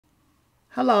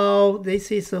Hello, this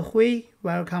is Hui.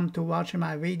 Welcome to watch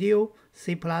my video,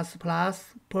 C++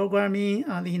 Programming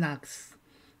on Linux.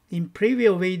 In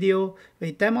previous video,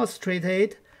 we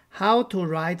demonstrated how to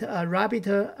write a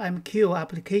RabbitMQ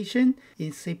application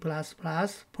in C++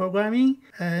 programming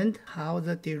and how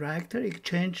the direct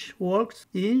exchange works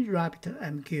in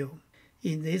RabbitMQ.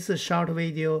 In this short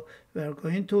video, we are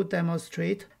going to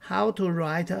demonstrate how to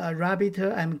write a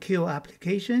RabbitMQ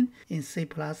application in C++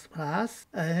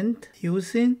 and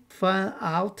using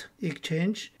Fanout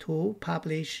Exchange to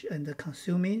publish and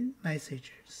consuming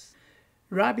messages.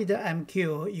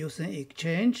 RabbitMQ using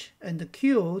Exchange and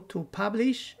Q to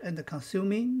publish and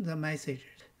consuming the messages.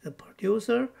 The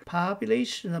producer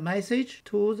publishes the message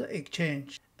to the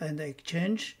Exchange, and the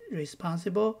Exchange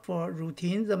responsible for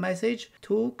routing the message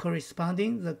to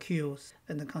corresponding the queues,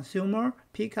 and the consumer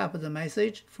pick up the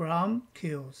message from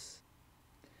queues.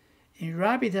 In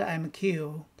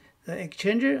RabbitMQ, the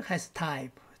exchanger has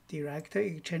type, direct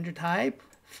exchange type,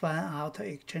 fanout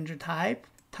exchange type,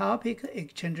 topic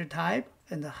exchange type,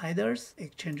 and headers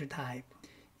exchange type.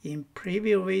 In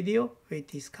previous video, we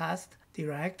discussed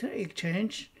direct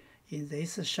exchange. In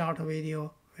this short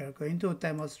video, we are going to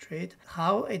demonstrate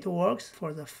how it works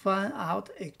for the Fanout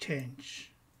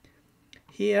Exchange.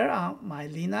 Here on my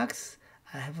Linux,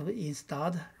 I have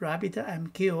installed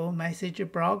RabbitMQ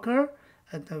message broker,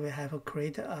 and we have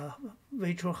created a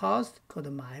virtual host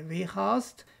called my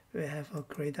vhost. We have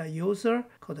created a user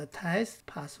called test,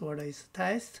 password is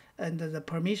test, and the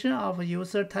permission of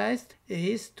user test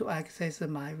is to access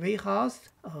my vhost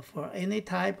for any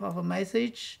type of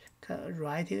message,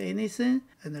 writing anything,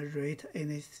 and read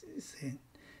anything.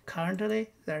 Currently,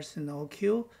 there's no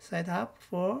queue set up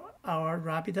for our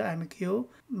RabbitMQ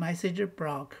message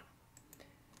broker.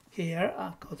 Here,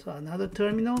 I go to another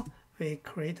terminal. We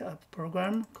create a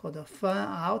program called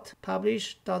fanout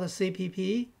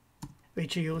publish.cpp,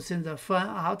 which using the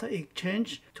Fanout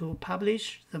Exchange to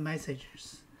publish the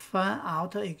messages.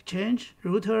 Fanout Exchange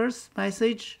routers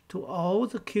message to all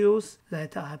the queues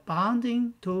that are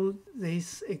bounding to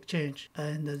this exchange,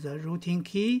 and the routing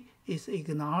key is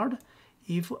ignored.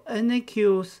 If any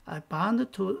queues are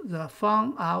bound to the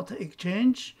Fanout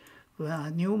Exchange, when a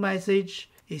new message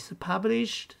is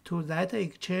published to that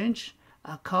exchange,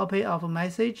 a copy of a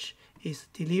message is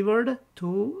delivered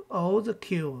to all the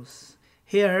queues.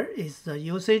 Here is the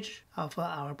usage of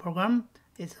our program.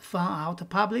 It's fanout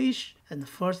publish, and the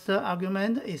first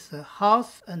argument is the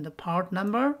host and the port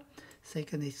number.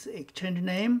 Second is exchange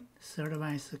name. Third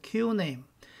one is the queue name.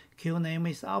 Queue name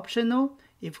is optional.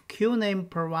 If queue name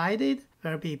provided,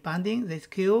 we'll be binding this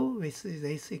queue with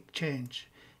this exchange.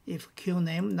 If queue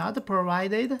name not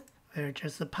provided, we'll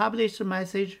just publish the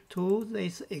message to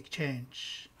this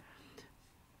exchange.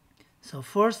 So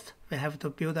first, we have to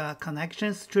build a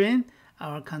connection string.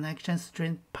 Our connection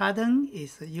string pattern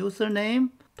is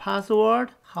username,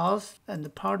 password, host,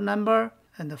 and port number,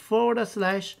 and /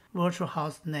 virtual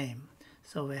host name.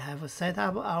 So we have set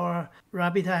up our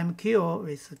RabbitMQ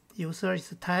with user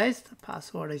is test,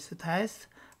 password is test,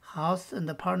 host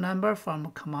and port number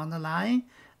from command line,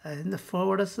 and /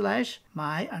 my_vhost.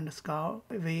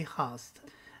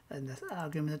 And the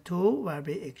argument 2 will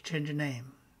be exchange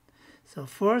name. So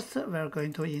first, we're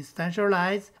going to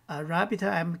instantialize a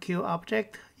RabbitMQ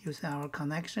object using our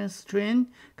connection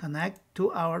string, connect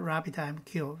to our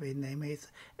RabbitMQ. We name it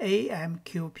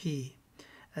AMQP.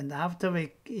 And after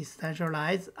we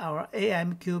instantialize our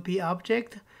AMQP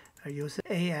object, we use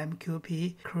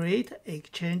AMQP create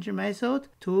exchange method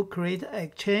to create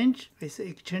exchange with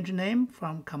exchange name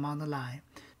from command line.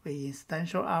 We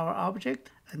instantialize our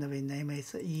object and we name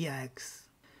it EX.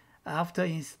 After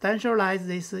instantialize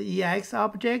this EX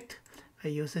object,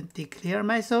 we use a declare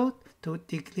method to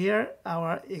declare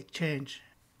our exchange.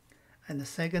 And the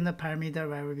second parameter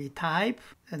will be type,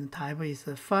 and type is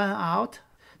fanout.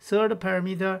 Third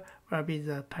parameter will be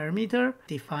the parameter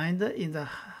defined in the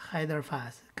header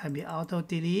file. Can be auto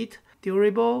delete,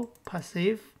 durable,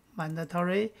 passive,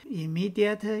 mandatory,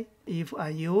 immediate, if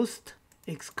unused,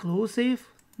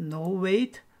 exclusive, no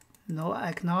wait, no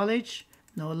acknowledge,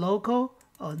 no local,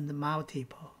 and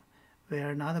multiple. We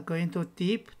are not going to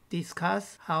deep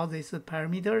discuss how these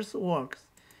parameters works.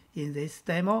 In this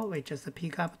demo, we just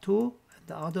pick up 2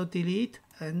 and auto delete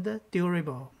and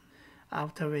durable.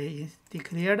 After we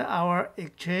declared our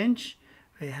exchange,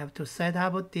 we have to set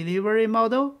up a delivery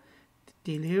model.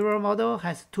 The delivery model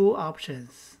has 2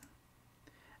 options.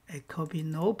 It could be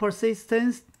no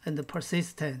persistence and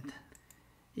persistent.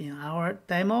 In our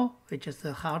demo, we just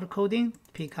hard coding,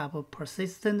 pick up a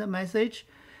persistent message,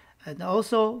 and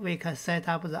also we can set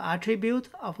up the attribute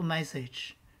of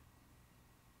message.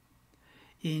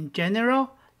 In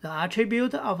general, The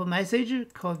attribute of a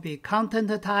message could be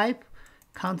content type,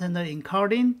 content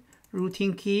encoding,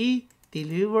 routing key,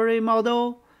 delivery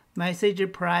model,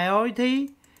 message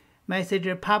priority, message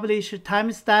publish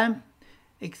timestamp,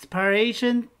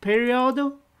 expiration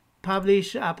period,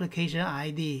 publish application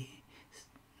ID.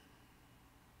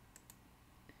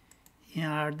 In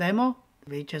our demo,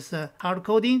 we just hard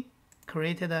coding,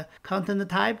 created a content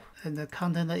type and the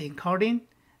content encoding.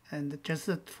 And just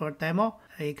for demo,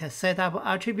 we can set up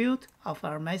attribute of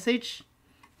our message.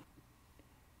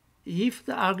 If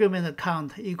the argument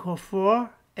count equal 4,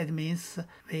 it means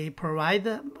we provide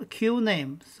a queue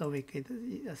name. So we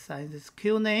can assign this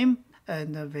queue name,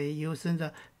 and we using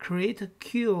the create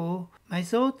queue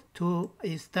method to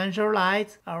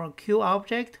instantialize our queue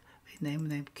object. We name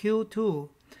Q2.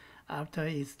 After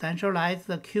instantialize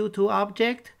the Q2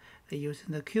 object, we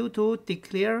using the Q2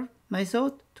 declare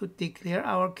method to declare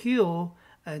our queue,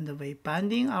 and we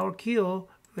binding our queue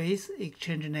with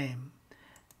exchange name.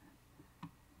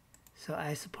 So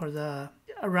as per the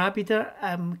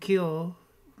RabbitMQ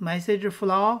message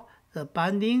flow, the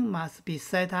binding must be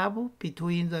set up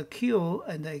between the queue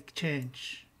and the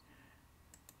exchange.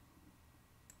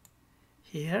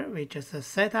 Here we just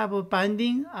set up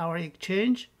binding our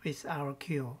exchange with our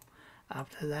queue.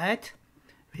 After that,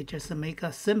 we just make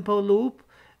a simple loop.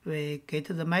 We get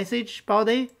the message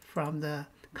body from the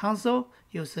console,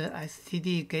 use the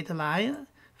std getLine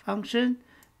function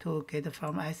to get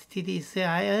from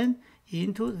std_cin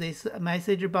into this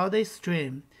message body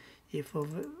stream. If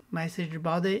message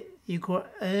body equal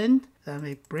end, then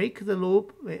we break the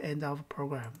loop, we end our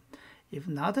program. If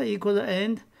not equal to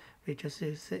end, we just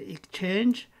use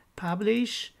exchange,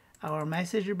 publish, our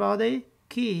message body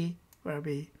key will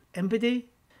be empty.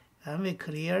 Then we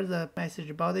clear the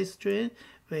message body string,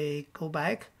 we go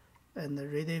back and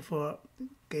ready for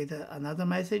get another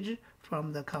message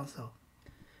from the console.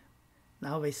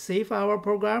 Now we save our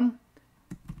program.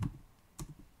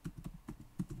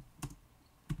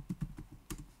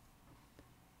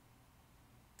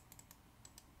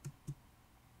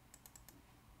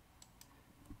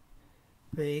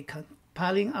 We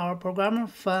compiling our program,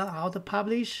 Fanout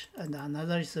publish, and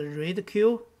another is read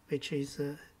queue, which is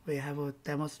we have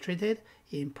demonstrated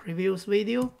in previous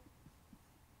video.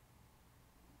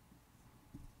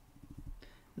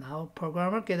 Now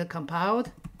programmer get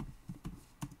compiled.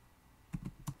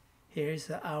 Here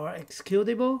is our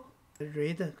executable,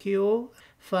 read queue,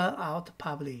 Fanout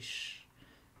publish.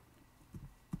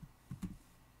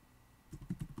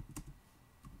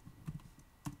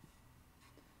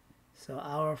 So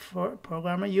our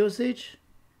programmer usage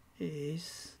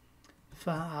is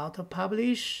Fanout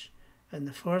publish, and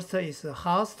the first is the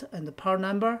host and the port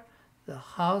number. The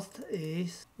host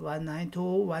is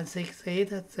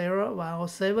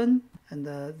 192.168.0.107, and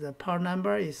the port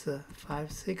number is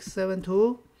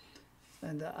 5672.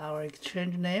 And our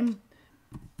exchange name,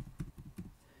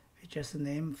 we just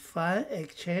name Fanout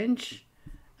Exchange,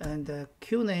 and the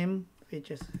queue name we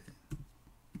just.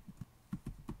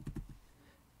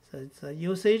 So the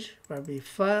usage will be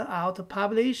Fanout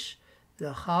publish,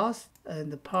 the host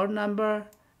and the port number,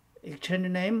 exchange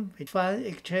name with Fanout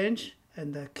Exchange,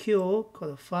 and the queue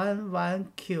called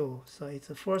Fan1Q. So it's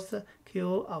the first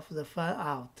queue of the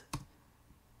Fanout.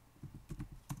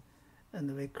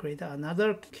 And we create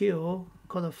another queue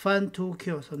called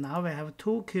Fan2Q. So now we have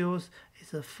two queues.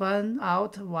 It's a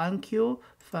Fanout 1 queue,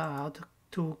 Fanout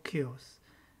 2 queues.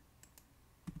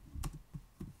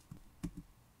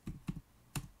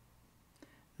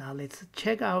 Now let's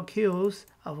check our queues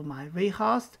of my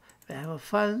vhost. We have a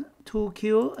Fan2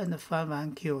 queue and a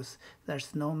Fan1 queues.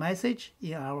 There's no message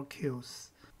in our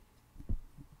queues.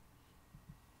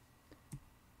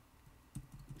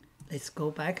 Let's go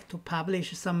back to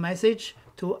publish some message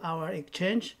to our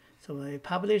exchange. So when we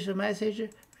publish a message, we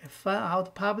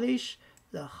Fanout publish,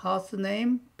 the host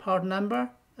name, port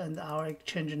number, and our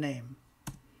exchange name.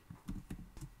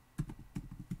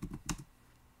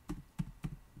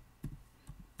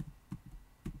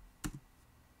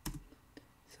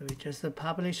 So we just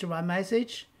publish one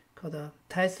message called a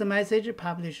test message,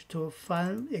 published to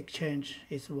Fanout Exchange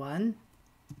is 1.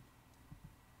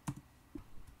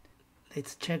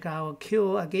 Let's check our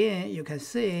queue again. You can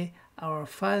see our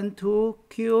Fan2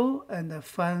 queue and the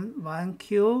Fan1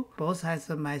 queue both has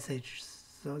a message.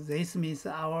 So this means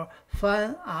our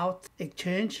Fanout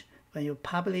Exchange, when you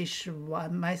publish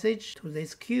one message to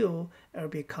this queue, it will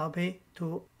be copied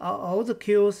to all the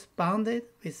queues bounded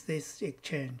with this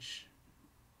exchange.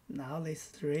 Now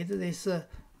let's read this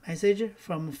message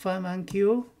from Fan1Q.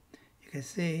 You can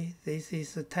see this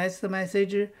is a test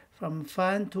message from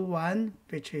Fan to 1,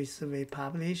 which is we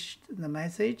published the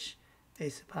message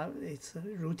its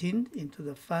routing into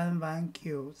the Fan1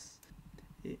 queues.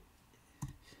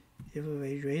 If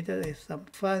we read some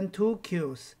Fan2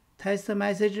 queues, test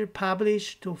message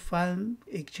published to Fanout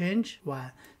Exchange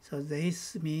 1. So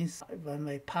this means when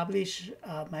we publish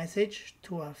a message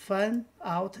to a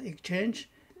Fanout Exchange,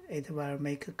 it will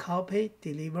make a copy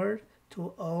delivered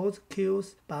to all the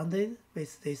queues bounded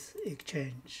with this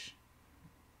exchange.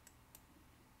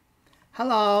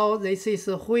 Hello, this is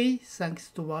Hui. Thanks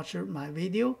to watch my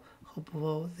video. Hope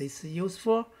this is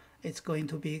useful. It's going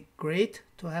to be great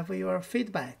to have your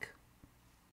feedback.